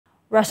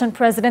Russian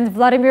President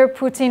Vladimir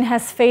Putin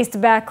has faced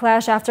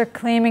backlash after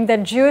claiming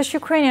that Jewish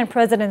Ukrainian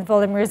President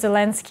Volodymyr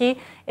Zelensky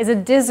is a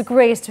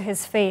disgrace to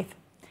his faith.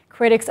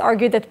 Critics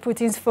argue that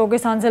Putin's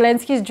focus on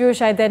Zelensky's Jewish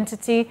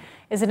identity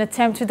is an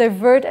attempt to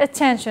divert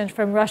attention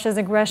from Russia's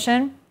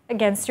aggression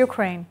against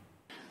Ukraine.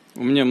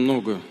 У меня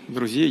много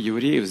друзей,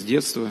 евреев с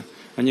детства.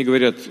 Они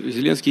говорят,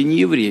 Зеленский не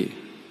еврей.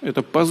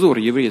 Это позор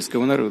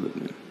еврейского народа.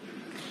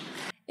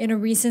 In a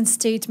recent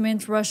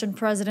statement, Russian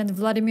President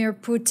Vladimir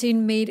Putin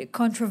made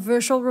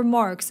controversial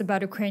remarks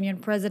about Ukrainian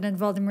President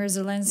Volodymyr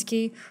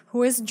Zelensky,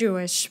 who is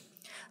Jewish.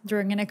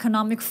 During an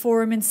economic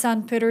forum in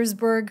St.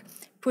 Petersburg,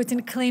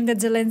 Putin claimed that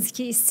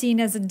Zelensky is seen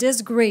as a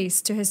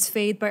disgrace to his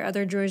faith by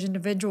other Jewish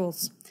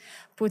individuals.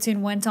 Putin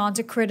went on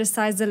to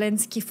criticize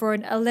Zelensky for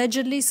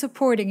allegedly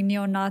supporting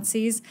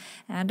neo-Nazis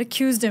and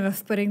accused him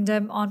of putting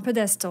them on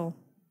pedestal.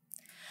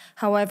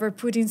 However,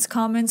 Putin's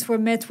comments were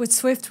met with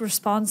swift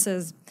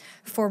responses.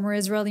 Former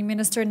Israeli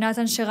Minister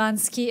Natan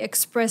Sharansky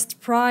expressed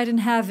pride in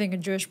having a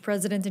Jewish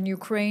president in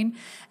Ukraine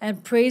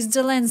and praised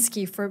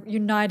Zelensky for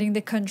uniting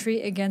the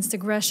country against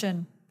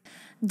aggression.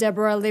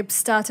 Deborah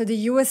Lipstadt, the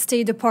U.S.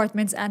 State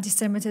Department's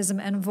anti-Semitism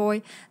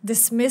envoy,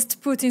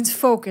 dismissed Putin's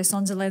focus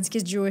on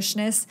Zelensky's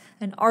Jewishness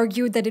and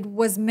argued that it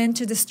was meant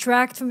to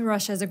distract from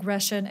Russia's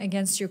aggression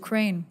against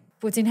Ukraine.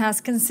 Putin has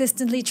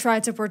consistently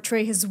tried to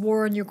portray his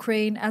war on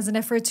Ukraine as an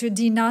effort to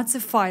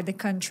denazify the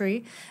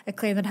country, a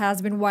claim that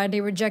has been widely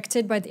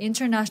rejected by the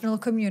international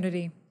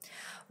community.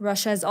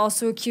 Russia has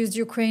also accused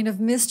Ukraine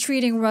of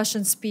mistreating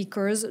Russian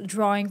speakers,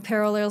 drawing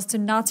parallels to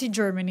Nazi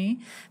Germany,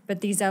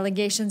 but these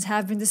allegations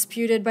have been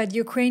disputed by the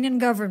Ukrainian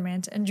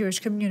government and Jewish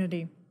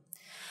community.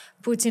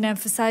 Putin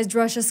emphasized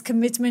Russia's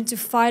commitment to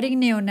fighting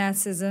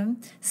neo-Nazism,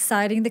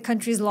 citing the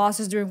country's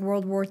losses during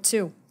World War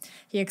II.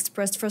 He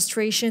expressed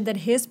frustration that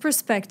his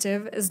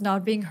perspective is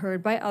not being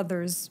heard by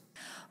others.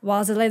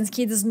 While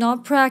Zelensky does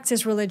not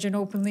practice religion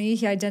openly,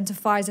 he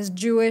identifies as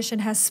Jewish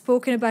and has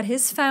spoken about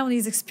his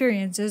family's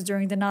experiences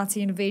during the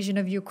Nazi invasion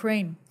of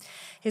Ukraine.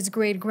 His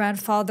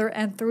great-grandfather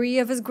and 3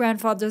 of his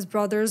grandfather's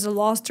brothers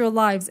lost their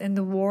lives in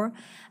the war,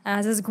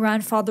 as his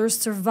grandfathers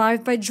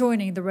survived by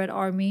joining the Red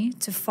Army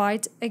to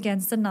fight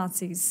against the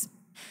Nazis.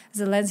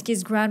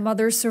 Zelensky's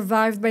grandmother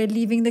survived by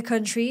leaving the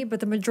country, but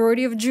the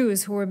majority of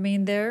Jews who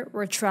remained there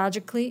were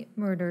tragically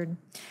murdered.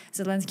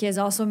 Zelensky has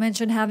also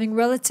mentioned having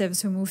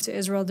relatives who moved to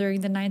Israel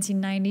during the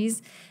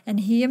 1990s,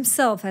 and he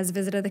himself has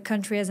visited the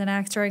country as an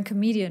actor and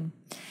comedian.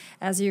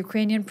 As a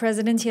Ukrainian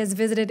president, he has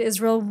visited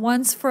Israel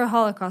once for a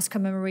Holocaust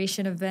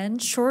commemoration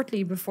event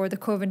shortly before the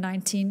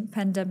COVID-19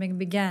 pandemic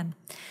began.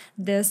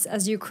 This,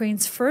 as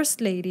Ukraine's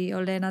First Lady,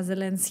 Olena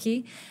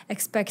Zelensky,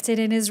 expected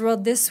in Israel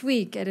this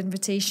week at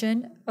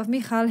invitation of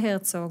Michal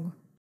Herzog.